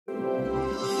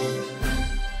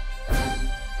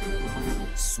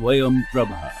Swayam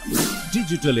Prabha.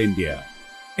 Digital India.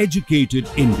 Educated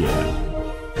India.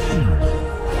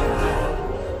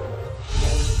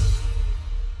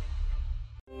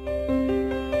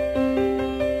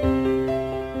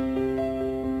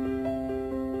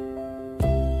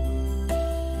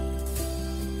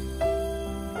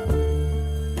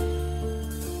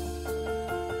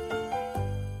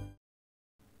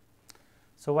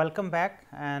 So, welcome back,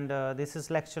 and this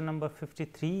is lecture number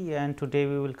 53, and today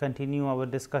we will continue our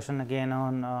discussion again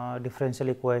on differential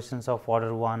equations of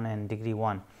order 1 and degree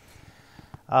 1.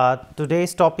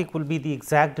 Today's topic will be the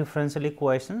exact differential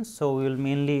equations. So, we will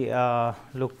mainly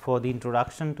look for the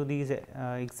introduction to these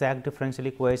exact differential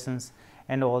equations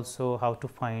and also how to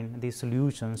find the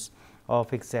solutions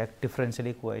of exact differential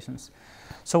equations.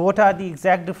 So, what are the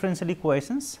exact differential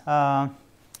equations?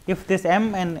 If this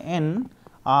m and n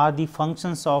are the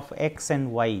functions of x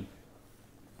and y,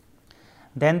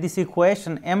 then this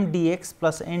equation m dx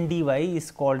plus n dy is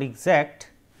called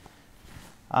exact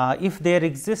if there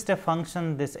exists a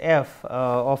function this f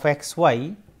of x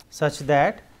y such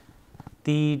that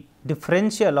the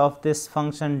differential of this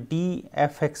function d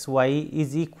f x y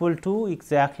is equal to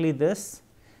exactly this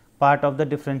part of the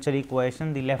differential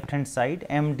equation, the left hand side,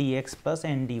 m dx plus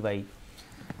n dy.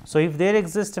 So, if there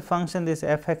exists a function this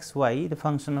f x y, the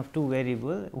function of two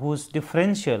variables whose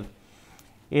differential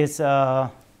is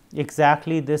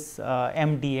exactly this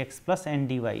m dx plus n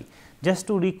dy. Just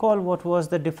to recall what was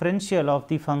the differential of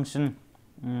the function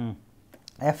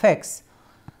f x.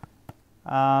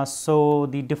 So,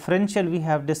 the differential we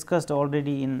have discussed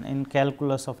already in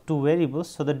calculus of two variables.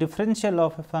 So, the differential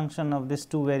of a function of this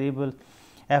two variable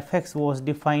f x was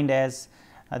defined as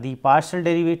the partial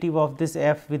derivative of this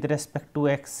f with respect to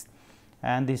x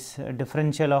and this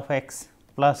differential of x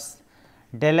plus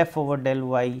del f over del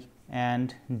y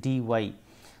and dy.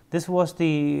 This was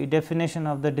the definition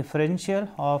of the differential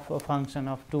of a function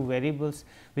of two variables,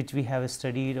 which we have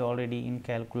studied already in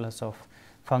calculus of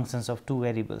functions of two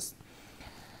variables.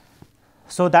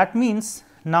 So, that means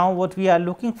now what we are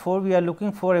looking for? We are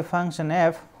looking for a function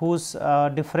f whose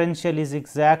differential is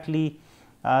exactly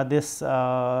this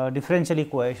differential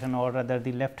equation, or rather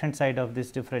the left hand side of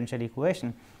this differential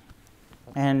equation,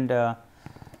 and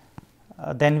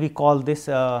then we call this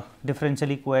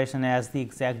differential equation as the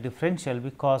exact differential,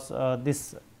 because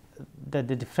the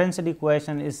differential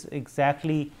equation is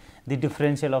exactly the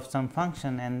differential of some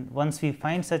function, and once we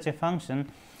find such a function,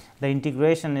 the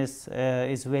integration is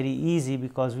very easy,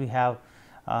 because we have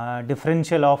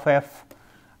differential of f.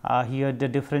 Here the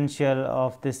differential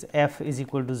of this f is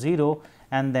equal to 0,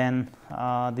 and then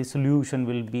the solution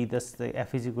will be this, the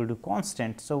f is equal to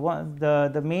constant. So,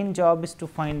 the main job is to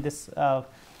find this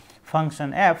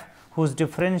function f whose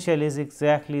differential is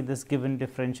exactly this given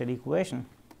differential equation.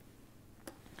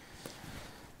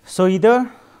 So,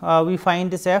 either we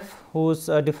find this f whose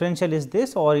differential is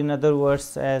this, or in other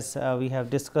words, as we have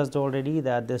discussed already,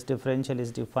 that this differential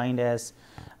is defined as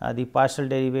the partial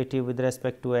derivative with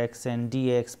respect to x and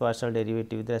dx partial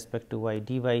derivative with respect to y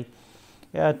dy.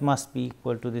 It must be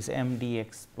equal to this m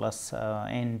dx plus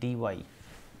n dy.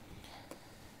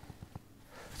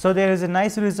 So, there is a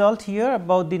nice result here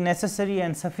about the necessary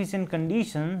and sufficient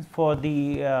conditions for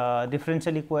the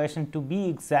differential equation to be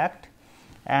exact,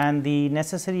 and the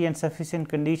necessary and sufficient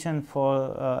condition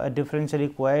for a differential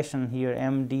equation here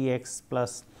m dx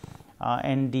plus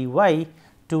n dy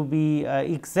to be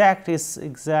exact is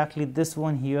exactly this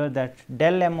one here, that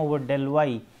del m over del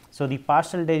y. So, the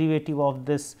partial derivative of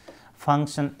this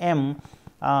function m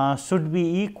should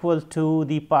be equal to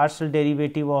the partial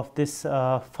derivative of this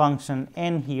function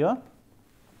n here,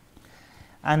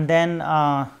 and then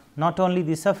not only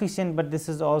the sufficient, but this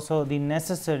is also the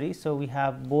necessary. So, we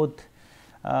have both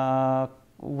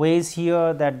ways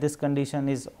here, that this condition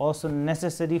is also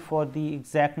necessary for the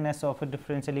exactness of a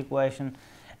differential equation,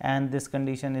 and this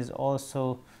condition is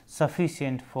also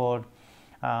sufficient for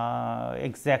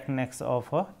exactness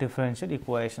of a differential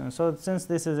equation. So, since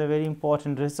this is a very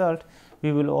important result,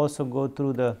 we will also go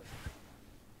through the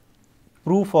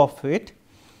proof of it.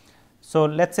 So,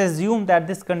 let us assume that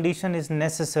this condition is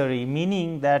necessary,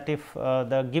 meaning that if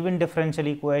the given differential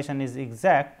equation is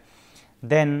exact,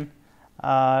 then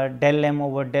del m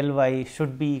over del y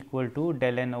should be equal to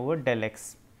del n over del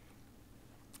x.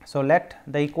 So, let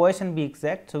the equation be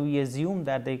exact. So, we assume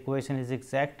that the equation is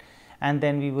exact, and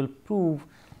then we will prove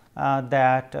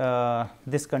that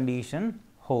this condition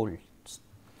holds.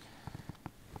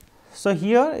 So,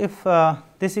 here if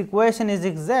this equation is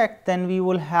exact, then we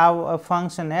will have a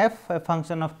function f, a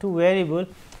function of two variable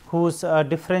whose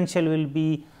differential will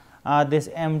be this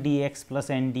m dx plus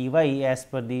n dy as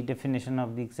per the definition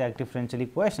of the exact differential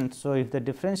equation. So, if the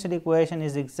differential equation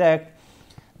is exact,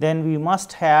 then we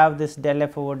must have this del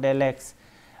f over del x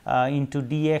into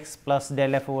dx plus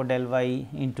del f over del y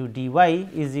into dy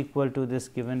is equal to this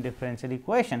given differential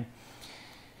equation.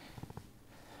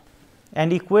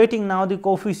 And equating now the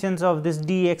coefficients of this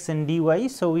dx and dy.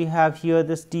 So, we have here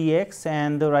this dx,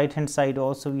 and the right hand side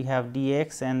also we have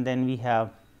dx, and then we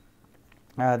have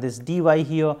this dy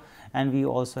here, and we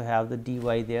also have the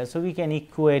dy there. So, we can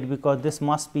equate because this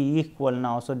must be equal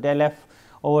now. So, del f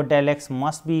over del x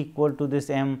must be equal to this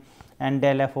m, and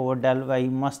del f over del y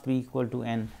must be equal to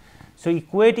n. So,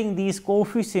 equating these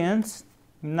coefficients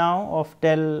now of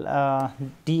del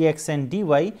dx and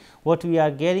dy, what we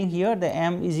are getting here, the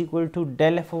m is equal to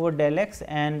del f over del x,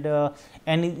 and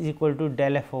n is equal to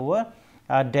del f over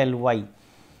del y.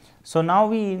 So, now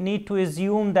we need to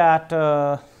assume that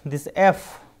this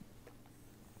f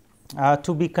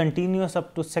to be continuous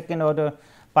up to second order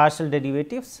partial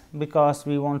derivatives, because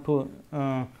we want to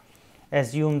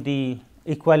assume the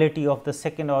equality of the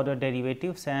second order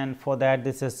derivatives, and for that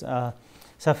this is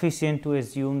sufficient to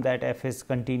assume that f is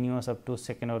continuous up to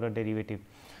second order derivative.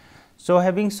 So,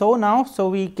 having so now, so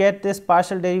we get this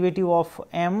partial derivative of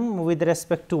m with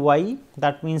respect to y,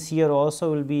 that means here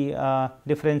also will be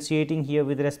differentiating here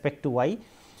with respect to y.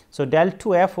 So, del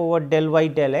 2 f over del y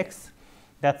del x,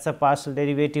 that is a partial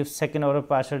derivative, second order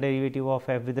partial derivative of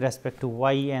f with respect to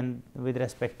y and with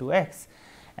respect to x.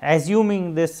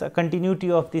 Assuming this continuity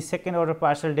of the second order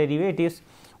partial derivatives,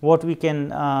 what we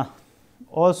can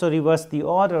also reverse the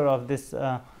order of this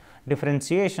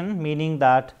differentiation, meaning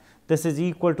that this is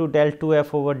equal to del 2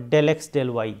 f over del x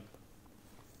del y.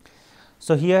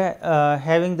 So, here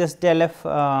having this del f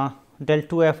del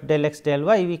 2 f del x del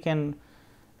y, we can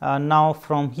now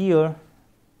from here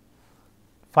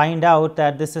find out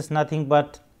that this is nothing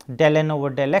but del n over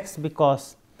del x,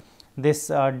 because this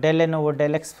del n over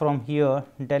del x from here,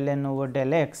 del n over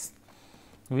del x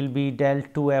will be del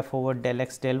 2 f over del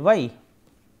x del y,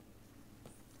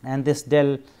 and this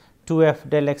del 2 f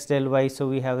del x del y. So,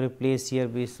 we have replaced here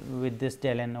with this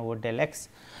del n over del x.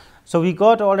 So, we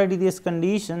got already this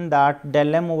condition that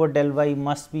del m over del y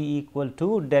must be equal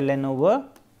to del n over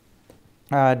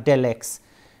del x,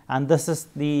 and this is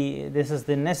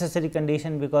the necessary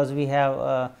condition, because we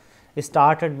have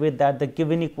started with that the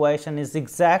given equation is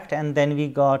exact, and then we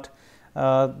got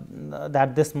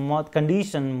that this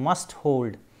condition must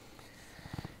hold.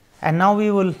 And now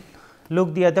we will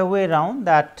look the other way around,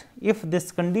 that if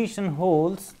this condition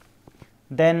holds,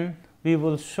 then we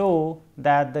will show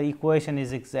that the equation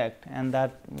is exact, and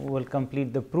that will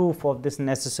complete the proof of this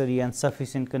necessary and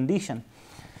sufficient condition.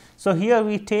 So, here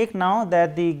we take now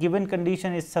that the given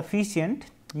condition is sufficient,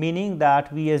 meaning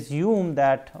that we assume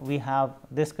that we have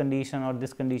this condition or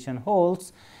this condition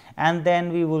holds, and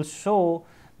then we will show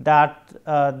that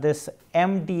this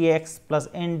m dx plus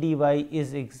n dy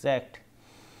is exact.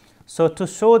 So, to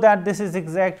show that this is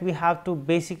exact, we have to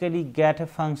basically get a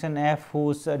function f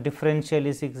whose differential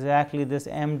is exactly this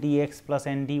m dx plus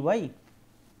n dy.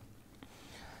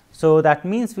 So, that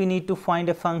means we need to find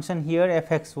a function here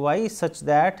f x y such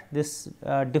that this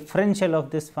differential of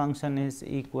this function is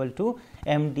equal to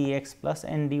m dx plus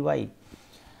n dy.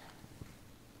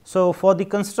 So, for the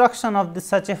construction of this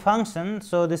such a function,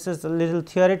 so this is a little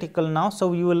theoretical now. So,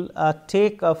 we will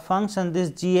take a function this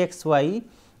g x y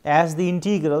as the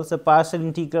integral, the partial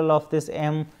integral of this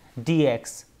m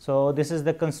dx. So, this is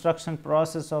the construction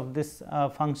process of this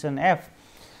function f.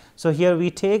 So, here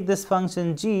we take this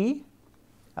function g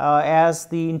as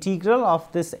the integral of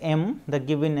this m, the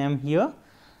given m here,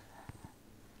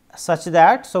 such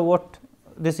that, so what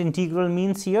this integral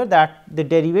means here, that the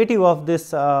derivative of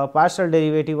this partial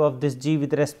derivative of this g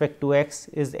with respect to x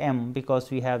is m, because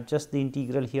we have just the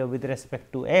integral here with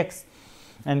respect to x,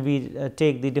 and we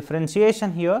take the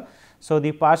differentiation here. So,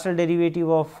 the partial derivative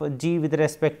of g with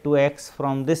respect to x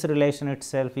from this relation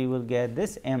itself, we will get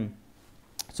this m.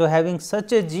 So, having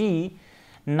such a g,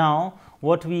 now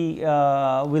what we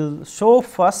will show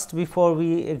first before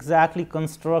we exactly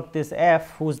construct this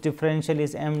f whose differential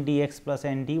is m dx plus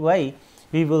n dy,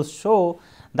 we will show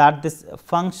that this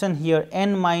function here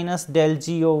n minus del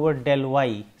g over del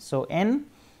y. So, n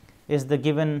is the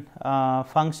given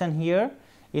function here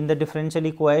in the differential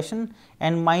equation,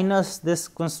 and minus this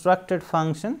constructed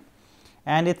function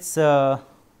and its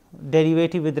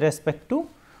derivative with respect to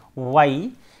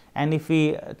y. And if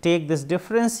we take this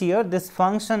difference here, this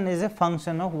function is a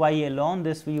function of y alone.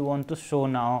 This we want to show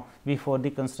now before the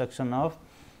construction of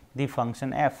the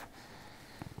function f.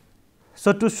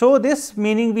 So, to show this,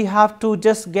 meaning we have to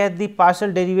just get the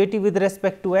partial derivative with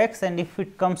respect to x, and if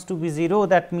it comes to be 0,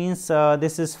 that means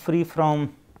this is free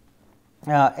from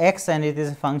x and it is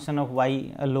a function of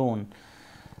y alone.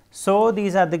 So,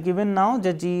 these are the given now.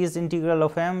 The g is integral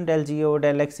of m, del g over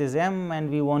del x is m,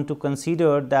 and we want to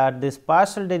consider that this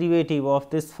partial derivative of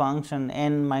this function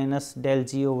n minus del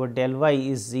g over del y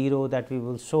is 0, that we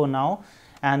will show now,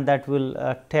 and that will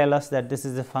tell us that this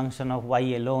is a function of y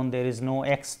alone. There is no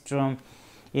x term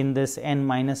in this n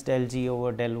minus del g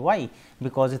over del y,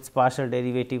 because its partial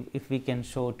derivative if we can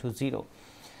show to 0.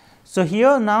 So,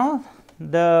 here now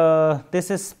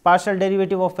this is partial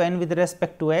derivative of n with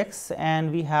respect to x,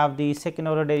 and we have the second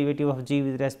order derivative of g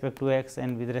with respect to x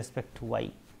and with respect to y.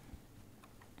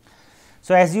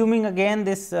 So, assuming again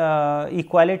this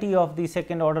equality of the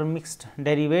second order mixed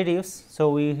derivatives.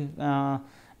 So, we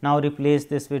now replace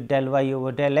this with del y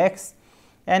over del x,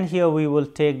 and here we will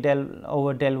take del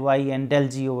over del y and del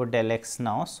g over del x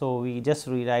now. So, we just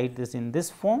rewrite this in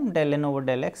this form, del n over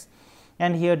del x,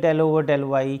 and here del over del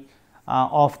y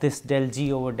of this del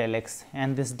g over del x,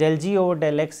 and this del g over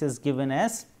del x is given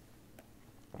as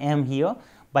m here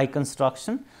by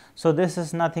construction. So, this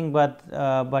is nothing but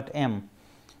m.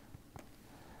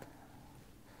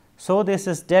 So, this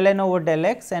is del n over del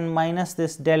x and minus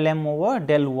this del m over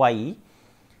del y.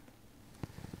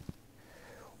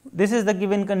 This is the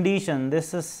given condition.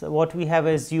 This is what we have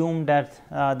assumed that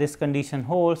this condition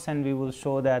holds, and we will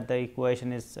show that the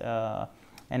equation is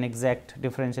an exact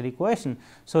differential equation.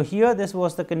 So, here this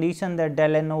was the condition that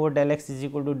del n over del x is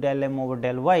equal to del m over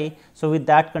del y. So, with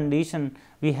that condition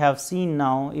we have seen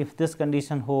now, if this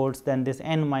condition holds, then this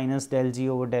n minus del g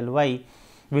over del y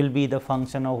will be the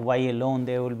function of y alone.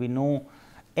 There will be no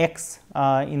x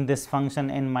in this function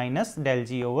n minus del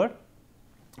g over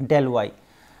del y.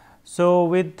 So,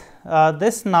 with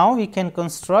this now we can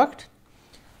construct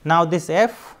now this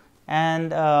f,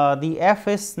 and the f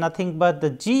is nothing but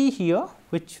the g here,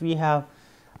 which we have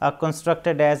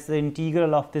constructed as the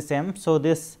integral of this m. So,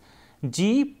 this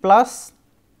g plus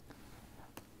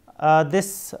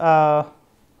this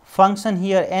function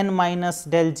here n minus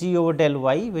del g over del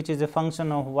y, which is a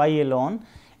function of y alone,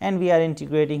 and we are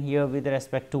integrating here with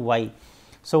respect to y.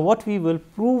 So, what we will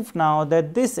prove now,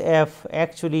 that this f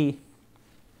actually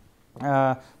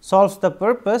solves the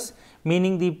purpose,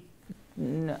 meaning the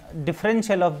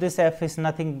differential of this f is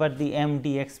nothing but the m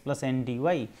dx plus n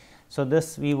dy. So,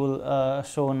 this we will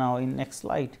show now in next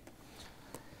slide.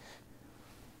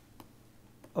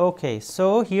 Okay,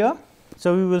 so, here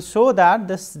we will show that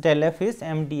this del f is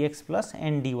m dx plus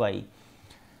n dy.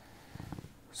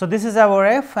 So, this is our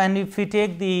f, and if we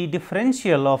take the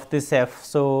differential of this f,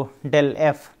 so del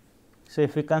f. So,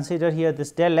 if we consider here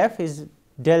this del f is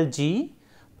del g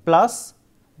plus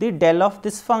the del of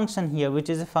this function here,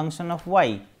 which is a function of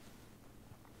y.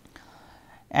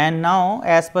 And now,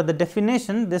 as per the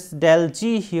definition, this del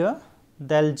g here,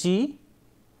 del g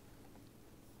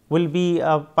will be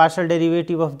a partial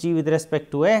derivative of g with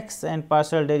respect to x and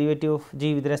partial derivative of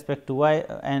g with respect to y,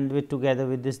 and with together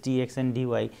with this dx and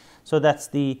dy. So, that is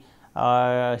the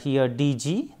here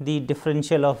dg, the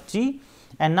differential of g.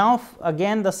 And now,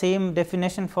 again the same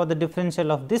definition for the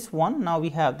differential of this one. Now, we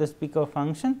have this bigger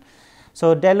function.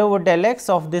 So, del over del x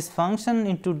of this function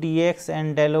into dx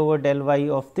and del over del y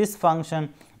of this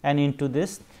function and into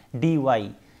this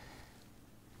dy.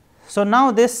 So,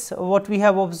 now this what we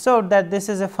have observed, that this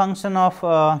is a function of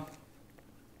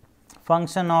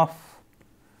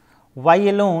y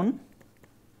alone,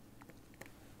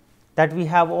 that we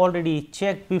have already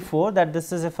checked before, that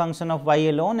this is a function of y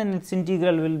alone, and its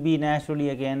integral will be naturally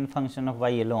again function of y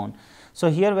alone. So,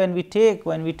 here when we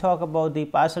talk about the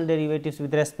partial derivatives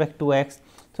with respect to x,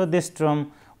 so this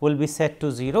term will be set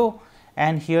to 0,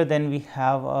 and here then we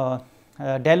have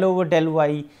del over del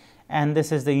y, and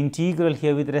this is the integral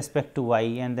here with respect to y,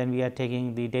 and then we are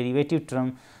taking the derivative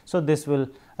term. So, this will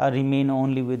remain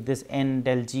only with this n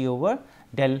del g over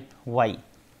del y.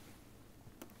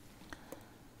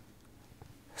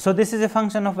 So, this is a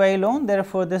function of y alone,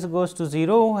 therefore, this goes to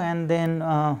 0, and then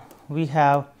we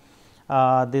have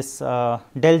this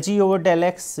del g over del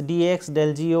x dx,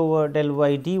 del g over del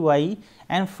y dy,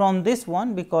 and from this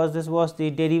one, because this was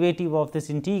the derivative of this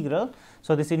integral.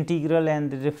 So, this integral and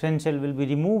the differential will be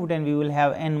removed, and we will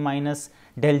have n minus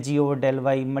del g over del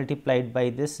y multiplied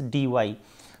by this dy.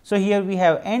 So, here we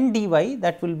have n dy,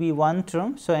 that will be one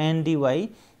term. So, n dy,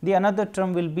 the another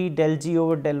term will be del g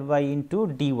over del y into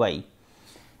dy.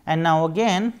 And now,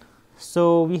 again,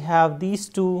 so we have these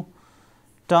two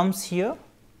terms here,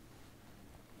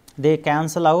 they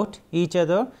cancel out each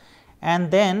other,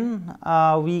 and then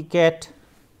we get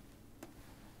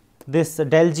this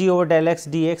del g over del x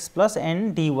dx plus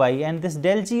n dy, and this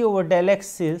del g over del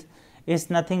x is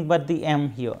nothing but the m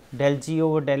here. Del g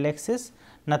over del x is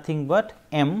nothing but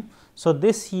m. So,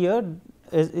 this here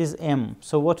is m.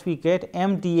 So, what we get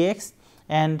m dx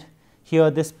and here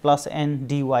this plus n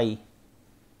dy.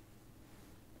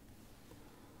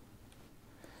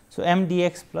 So, m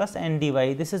dx plus n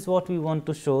dy, this is what we want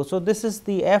to show. So, this is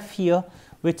the f here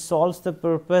which solves the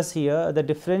purpose here, the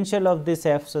differential of this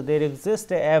f. So, there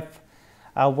exists a f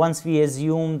once we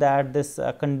assume that this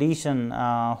condition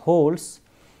holds,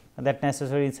 that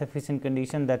necessary and sufficient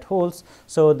condition that holds.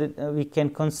 So, we can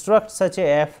construct such a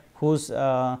f whose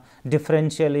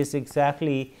differential is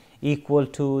exactly equal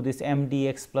to this m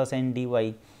dx plus n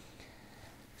dy.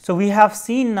 So, we have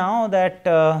seen now that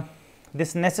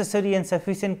this necessary and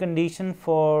sufficient condition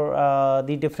for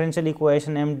the differential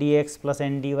equation m dx plus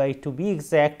n dy to be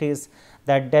exact is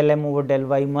that del m over del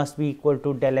y must be equal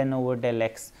to del n over del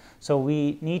x. So,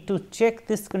 we need to check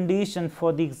this condition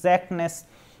for the exactness,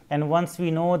 and once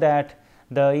we know that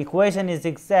the equation is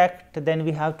exact, then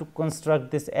we have to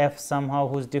construct this f somehow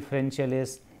whose differential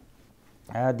is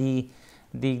the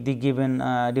given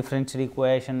differential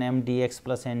equation m dx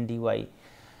plus n dy.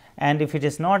 And if it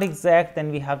is not exact,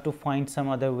 then we have to find some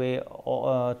other way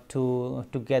to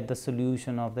get the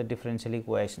solution of the differential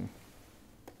equation.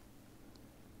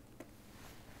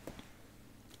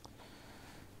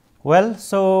 Well,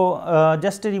 so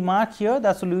just a remark here,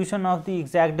 the solution of the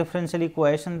exact differential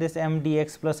equation, this m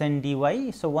dx plus n dy.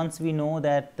 So, once we know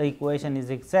that the equation is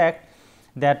exact,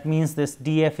 that means this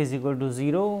df is equal to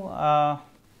 0,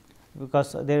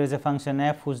 because there is a function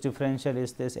f whose differential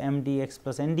is this m dx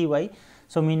plus n dy.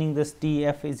 So, meaning this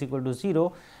df is equal to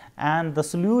 0, and the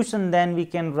solution then we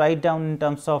can write down in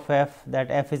terms of f,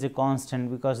 that f is a constant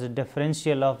because the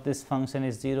differential of this function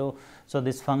is 0. So,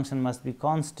 this function must be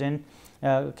constant,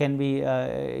 can be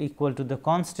equal to the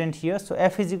constant here. So,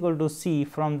 f is equal to c.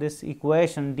 From this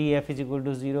equation df is equal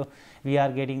to 0, we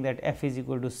are getting that f is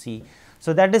equal to c.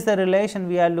 So, that is the relation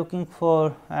we are looking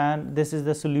for, and this is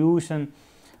the solution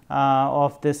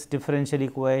of this differential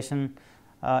equation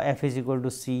f is equal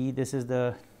to c. This is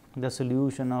the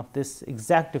solution of this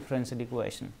exact differential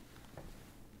equation.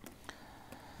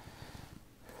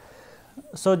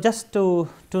 So, just to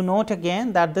note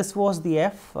again that this was the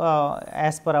f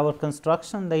as per our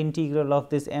construction, the integral of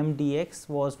this m dx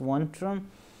was one term,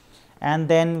 and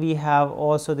then we have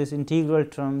also this integral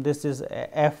term, this is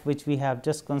f which we have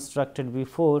just constructed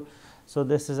before. So,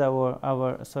 this is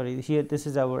our sorry, here this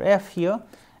is our f here,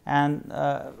 and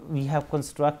we have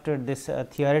constructed this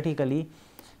theoretically,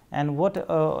 and what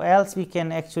else we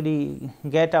can actually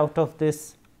get out of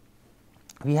this.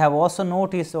 We have also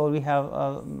noticed, or we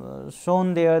have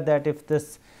shown there, that if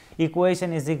this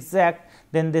equation is exact,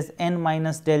 then this n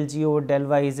minus del g over del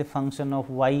y is a function of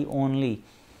y only.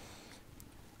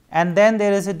 And then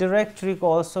there is a direct trick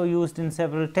also used in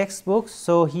several textbooks.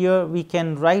 So, here we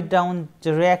can write down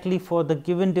directly for the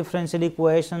given differential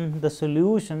equation the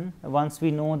solution once we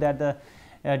know that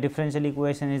the differential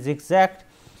equation is exact.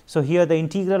 So, here the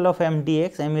integral of m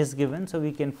dx, m is given. So,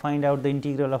 we can find out the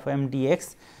integral of m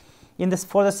dx. In this,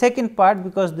 for the second part,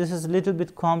 because this is a little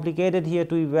bit complicated here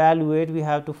to evaluate, we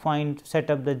have to set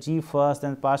up the g first,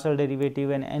 then partial derivative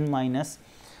and n minus.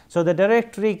 So, the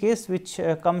direct trick is, which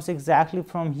comes exactly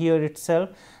from here itself,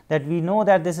 that we know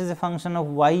that this is a function of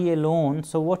y alone.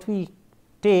 So, what we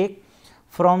take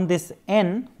from this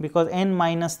n, because n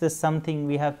minus this something,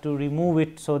 we have to remove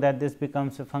it, so that this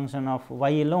becomes a function of y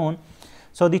alone.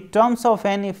 So, the terms of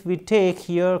n, if we take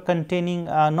here containing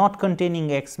not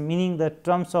containing x, meaning the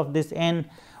terms of this n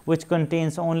which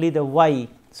contains only the y.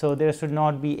 So, there should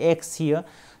not be x here.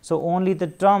 So, only the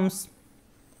terms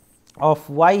of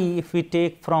y if we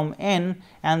take from n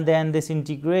and then this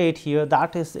integrate here,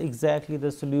 that is exactly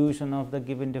the solution of the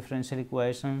given differential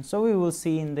equation. So, we will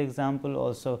see in the example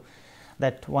also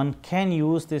that one can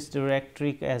use this direct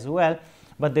trick as well,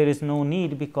 but there is no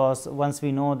need, because once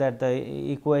we know that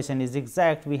the equation is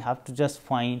exact, we have to just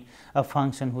find a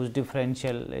function whose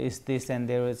differential is this, and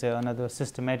there is another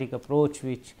systematic approach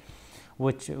which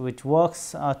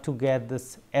works to get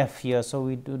this f here. So,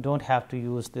 we don't have to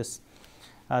use this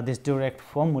direct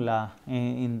formula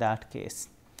in that case.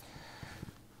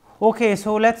 Okay,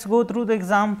 so let us go through the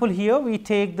example here. We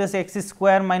take this x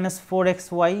square minus 4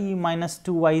 x y minus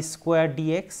 2 y square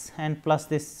dx and plus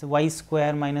this y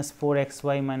square minus 4 x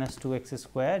y minus 2 x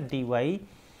square dy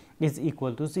is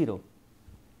equal to 0.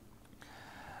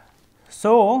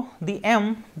 So, the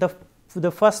m,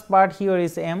 the first part here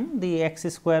is m, the x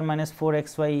square minus 4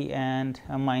 x y and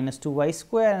minus 2 y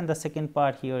square, and the second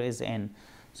part here is n.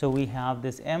 So, we have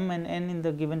this m and n in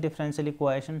the given differential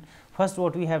equation. First,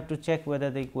 what we have to check whether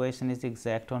the equation is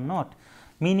exact or not,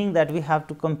 meaning that we have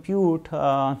to compute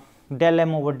del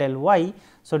m over del y.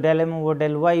 So, del m over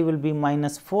del y will be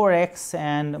minus 4 x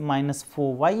and minus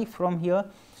 4 y from here,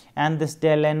 and this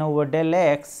del n over del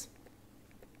x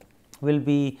will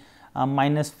be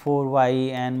minus 4 y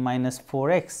and minus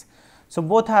 4 x. So,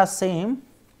 both are same,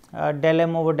 del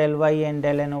m over del y and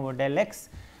del n over del x,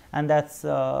 and that is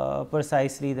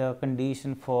precisely the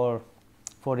condition for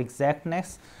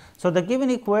exactness. So, the given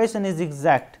equation is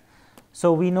exact.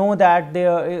 So, we know that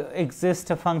there exists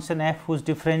a function f whose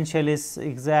differential is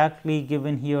exactly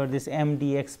given here, this m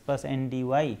dx plus n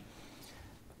dy.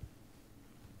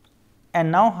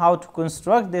 And now, how to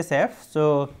construct this f?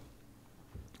 So,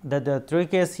 the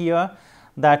trick is here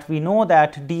that we know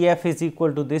that df is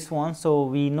equal to this one. So,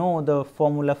 we know the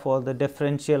formula for the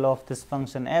differential of this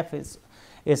function f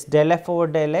is del f over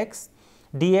del x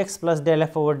dx plus del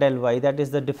f over del y, that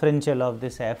is the differential of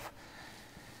this f,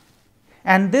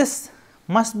 and this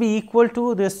must be equal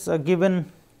to this given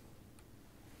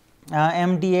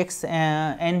m dx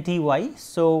n dy.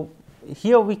 So,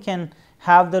 here we can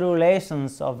have the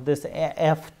relations of this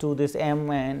f to this m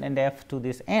and f to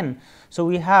this n. So,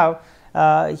 we have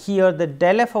here the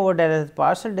del f over del s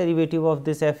partial derivative of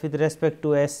this f with respect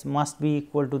to s must be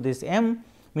equal to this m,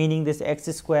 meaning this x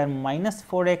square minus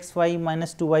 4 x y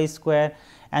minus 2 y square,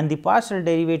 and the partial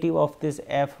derivative of this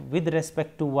f with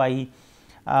respect to y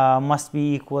must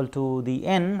be equal to the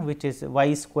n, which is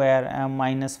y square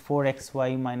minus 4 x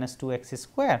y minus 2 x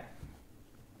square.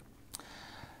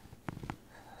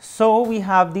 So, we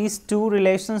have these two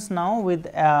relations now with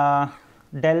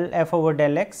del f over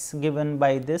del x given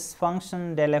by this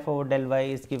function, del f over del y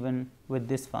is given with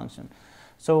this function.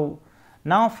 So,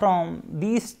 now from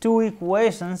these two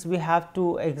equations we have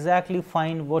to exactly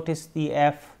find what is the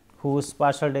f whose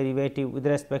partial derivative with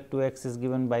respect to x is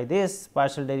given by this,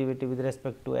 partial derivative with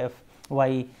respect to f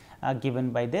y given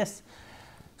by this.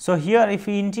 So, here if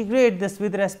we integrate this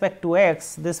with respect to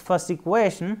x, this first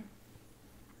equation,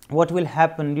 what will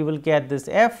happen? We will get this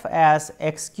f as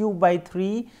x cube by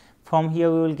 3, from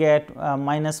here we will get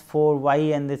minus 4 y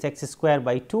and this x square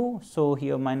by 2. So,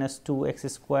 here minus 2 x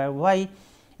square y,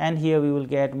 and here we will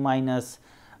get minus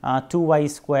 2 y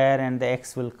square, and the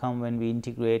x will come when we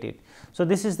integrate it. So,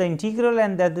 this is the integral,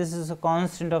 and that this is a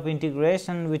constant of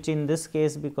integration, which in this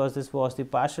case, because this was the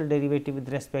partial derivative with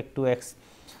respect to x.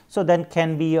 So, then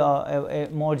can be a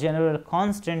more general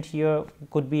constant here,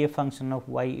 could be a function of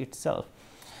y itself.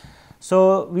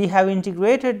 So, we have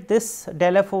integrated this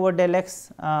del f over del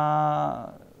x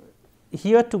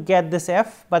here to get this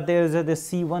f, but there is the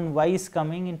c 1 y is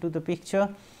coming into the picture,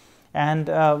 and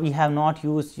we have not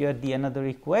used yet the another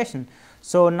equation.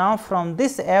 So, now from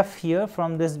this f here,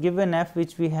 from this given f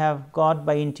which we have got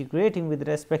by integrating with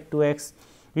respect to x,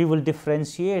 we will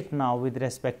differentiate now with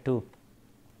respect to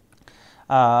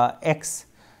x.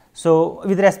 So,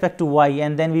 with respect to y,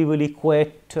 and then we will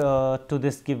equate to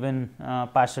this given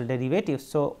partial derivative.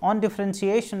 So, on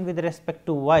differentiation with respect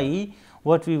to y,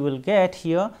 what we will get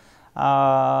here,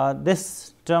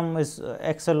 this term is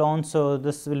x alone. So,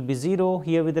 this will be 0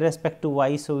 here with respect to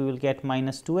y. So, we will get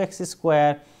minus 2 x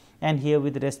square, and here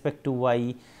with respect to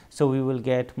y. So, we will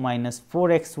get minus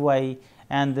 4 x y,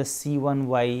 and the c 1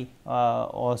 y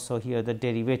also here the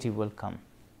derivative will come.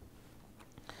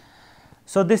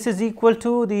 So, this is equal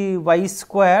to the y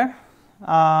square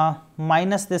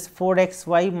minus this 4 x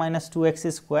y minus 2 x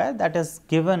square, that is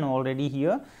given already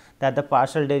here, that the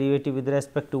partial derivative with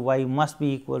respect to y must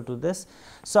be equal to this.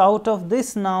 So, out of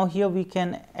this now here we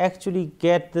can actually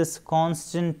get this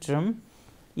constant term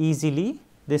easily,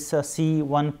 this c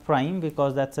 1 prime,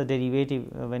 because that is a derivative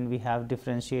when we have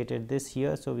differentiated this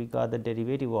here. So, we got the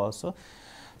derivative also.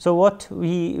 So, what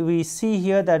we see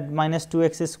here that minus 2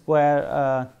 x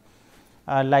square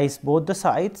lies both the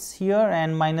sides here,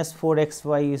 and minus 4 x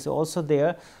y is also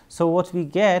there. So, what we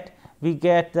get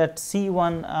that c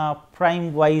 1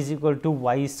 prime y is equal to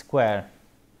y square.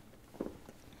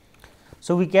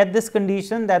 So, we get this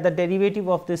condition that the derivative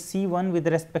of this c 1 with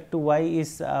respect to y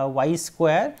is y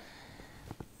square,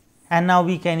 and now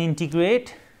we can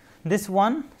integrate this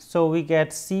one. So, we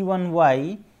get c 1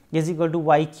 y is equal to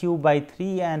y cube by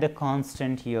 3 and a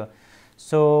constant here.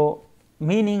 So,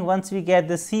 meaning once we get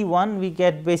the c 1, we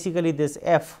get basically this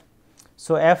f.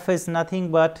 So, f is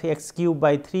nothing but x cube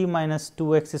by 3 minus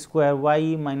 2 x square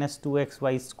y minus 2 x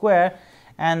y square,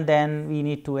 and then we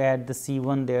need to add the c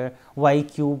 1 there, y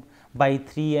cube by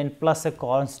 3 and plus a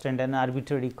constant, an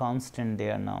arbitrary constant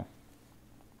there now.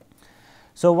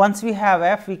 So, once we have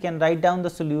f, we can write down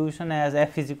the solution as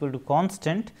f is equal to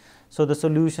constant. So, the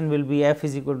solution will be f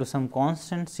is equal to some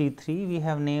constant C3, we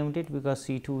have named it because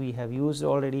C2 we have used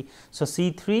already. So,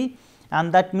 C3,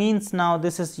 and that means now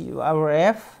this is our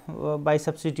f by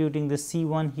substituting the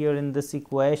C1 here in this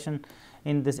equation,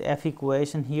 in this f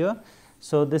equation here.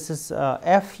 So, this is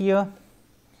f here,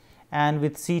 and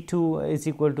with C2 is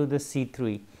equal to the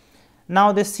C3.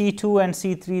 Now, this C2 and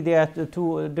C3, they are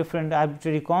two different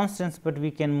arbitrary constants, but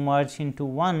we can merge into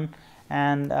one,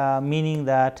 and meaning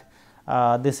that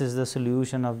this is the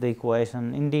solution of the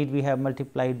equation. Indeed, we have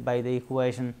multiplied by the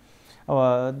equation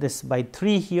this by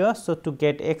 3 here. So, to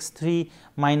get x3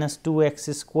 minus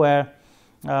 2x square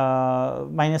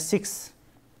minus 6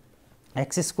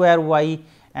 x square y,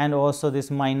 and also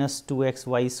this minus 2x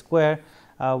y square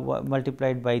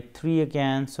multiplied by 3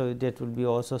 again. So, that will be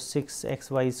also 6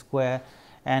 x y square,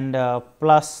 and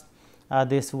plus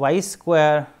this y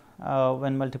square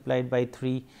when multiplied by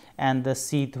 3, and the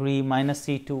C3 minus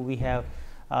C2 we have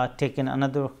taken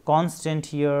another constant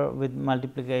here with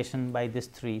multiplication by this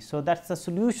 3. So, that is the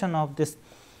solution of this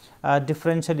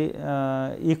differential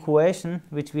equation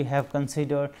which we have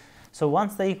considered. So,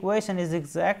 once the equation is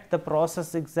exact, the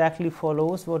process exactly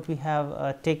follows what we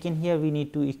have taken here. We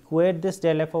need to equate this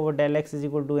del f over del x is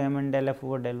equal to m and del f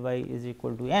over del y is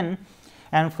equal to n,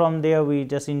 and from there we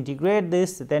just integrate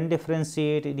this, then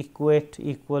differentiate it, equate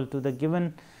equal to the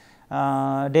given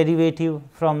derivative.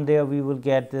 From there we will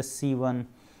get this C1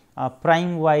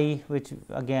 prime y, which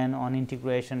again on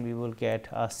integration we will get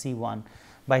C1.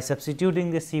 By substituting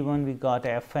the C1 we got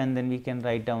f, and then we can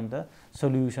write down the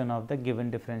solution of the given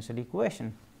differential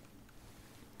equation.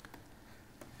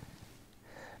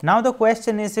 Now, the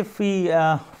question is, if we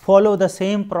follow the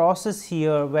same process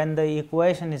here when the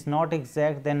equation is not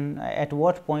exact, then at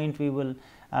what point we will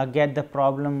get the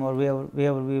problem, or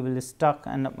where we will stuck,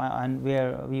 and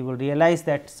where we will realize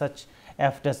that such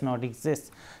f does not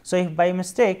exist. So, if by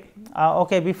mistake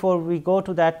before we go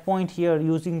to that point here,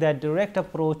 using that direct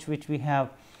approach which we have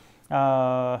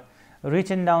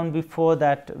written down before,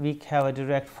 that we have a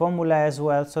direct formula as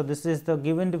well. So, this is the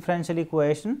given differential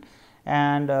equation,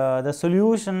 and the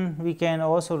solution we can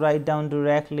also write down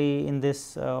directly in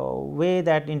this way,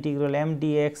 that integral m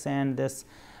dx and this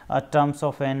terms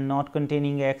of n not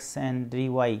containing x and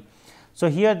dy. So,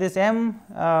 here this m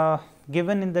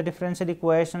given in the differential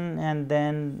equation, and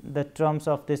then the terms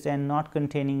of this n not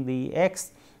containing the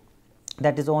x,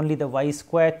 that is only the y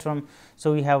square term.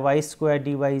 So, we have y square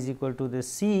dy is equal to this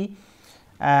c,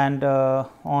 and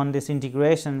on this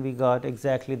integration we got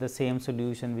exactly the same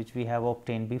solution which we have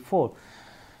obtained before.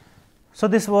 So,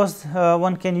 this was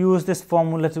one can use this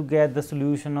formula to get the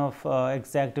solution of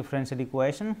exact differential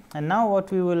equation. And now, what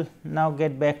we will now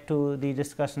get back to the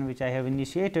discussion which I have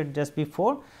initiated just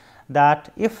before,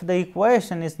 that if the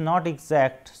equation is not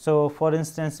exact. So, for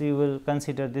instance, we will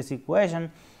consider this equation,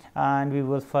 and we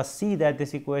will first see that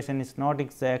this equation is not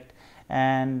exact,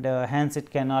 and hence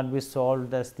it cannot be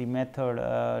solved as the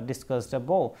method discussed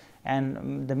above.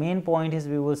 And the main point is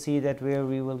we will see that where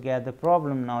we will get the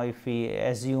problem. Now, if we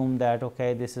assume that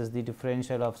this is the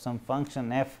differential of some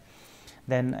function f,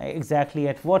 then exactly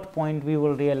at what point we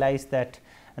will realize that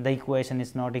the equation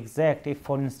is not exact. If,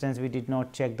 for instance, we did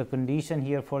not check the condition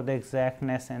here for the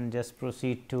exactness and just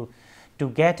proceed to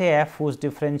get a f whose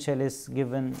differential is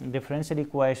given differential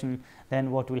equation, then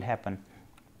what will happen?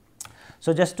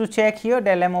 So, just to check here,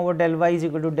 del m over del y is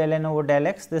equal to del n over del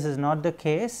x. This is not the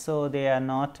case. So, they are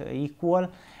not equal,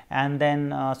 and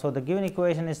then so the given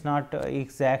equation is not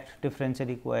exact differential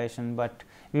equation, but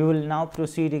we will now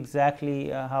proceed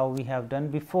exactly how we have done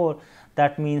before.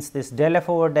 That means, this del f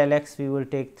over del x we will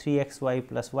take 3 x y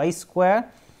plus y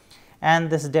square, and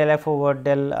this del f over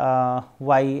del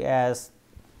y as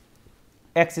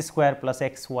x square plus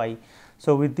x y.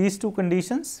 So, with these two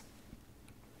conditions,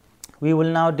 we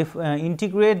will now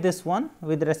integrate this one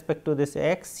with respect to this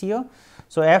x here.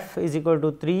 So, f is equal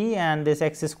to 3 and this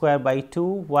x square by 2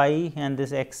 y and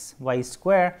this x y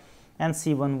square and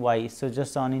C1 y. So,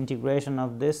 just on integration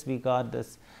of this we got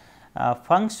this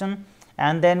function,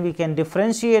 and then we can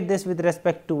differentiate this with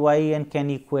respect to y and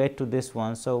can equate to this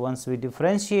one. So, once we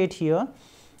differentiate here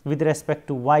with respect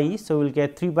to y, so we will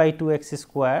get 3 by 2 x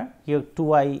square, here 2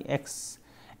 y x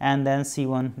and then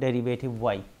C1 derivative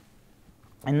y.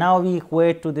 And now, we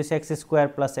equate to this x square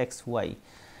plus x y.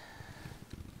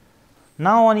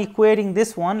 Now, on equating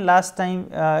this one, last time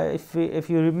if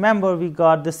you remember, we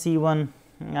got the C1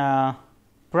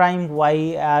 prime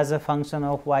y as a function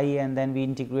of y, and then we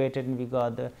integrated and we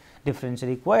got the differential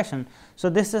equation. So,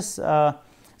 this is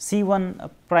C1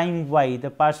 prime y,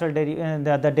 the partial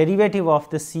the derivative of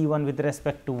the C1 with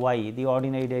respect to y, the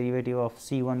ordinary derivative of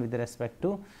C1 with respect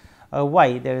to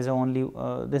y, there is only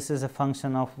this is a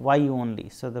function of y only.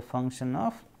 So, the function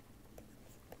of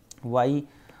y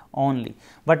only,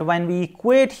 but when we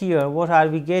equate here, what are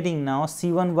we getting now?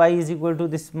 C1 y is equal to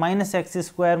this minus x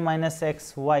square minus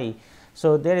x y.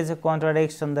 So, there is a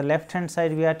contradiction. The left hand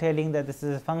side we are telling that this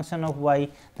is a function of y,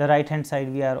 the right hand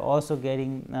side we are also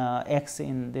getting x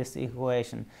in this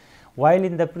equation, while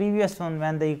in the previous one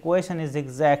when the equation is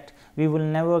exact, we will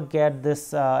never get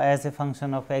this as a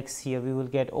function of x here, we will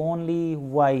get only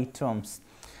y terms.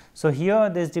 So, here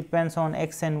this depends on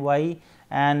x and y,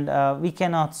 and we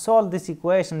cannot solve this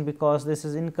equation because this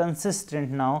is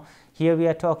inconsistent. Now, here we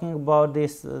are talking about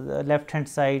this left hand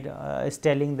side is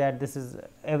telling that this is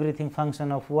everything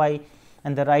function of y,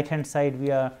 and the right hand side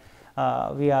we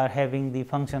are having the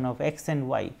function of x and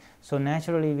y. So,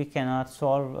 naturally we cannot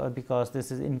solve because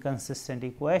this is inconsistent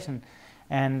equation,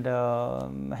 and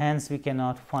hence we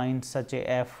cannot find such a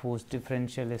f whose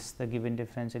differential is the given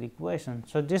differential equation.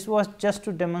 So, this was just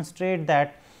to demonstrate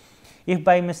that if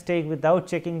by mistake without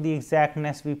checking the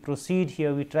exactness we proceed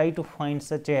here, we try to find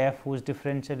such a f whose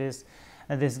differential is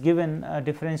this given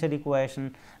differential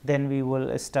equation, then we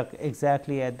will stuck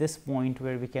exactly at this point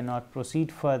where we cannot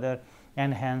proceed further,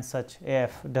 and hence such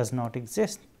f does not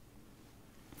exist.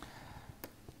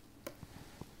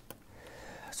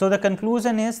 So, the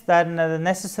conclusion is that the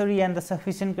necessary and the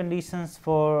sufficient conditions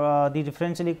for the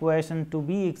differential equation to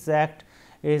be exact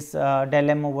is del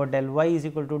m over del y is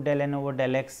equal to del n over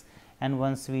del x, and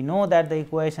once we know that the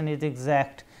equation is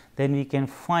exact, then we can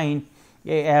find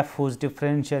a f whose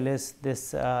differential is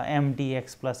this m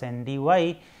dx plus n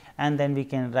dy, and then we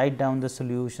can write down the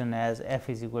solution as f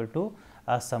is equal to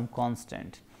some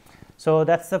constant. So,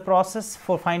 that is the process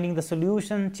for finding the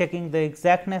solution, checking the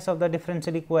exactness of the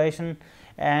differential equation,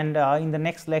 and in the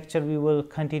next lecture we will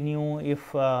continue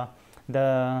if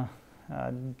the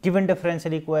given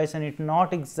differential equation is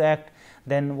not exact,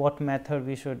 then what method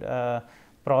we should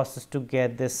process to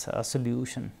get this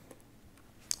solution.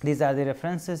 These are the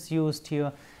references used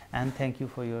here, and thank you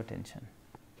for your attention.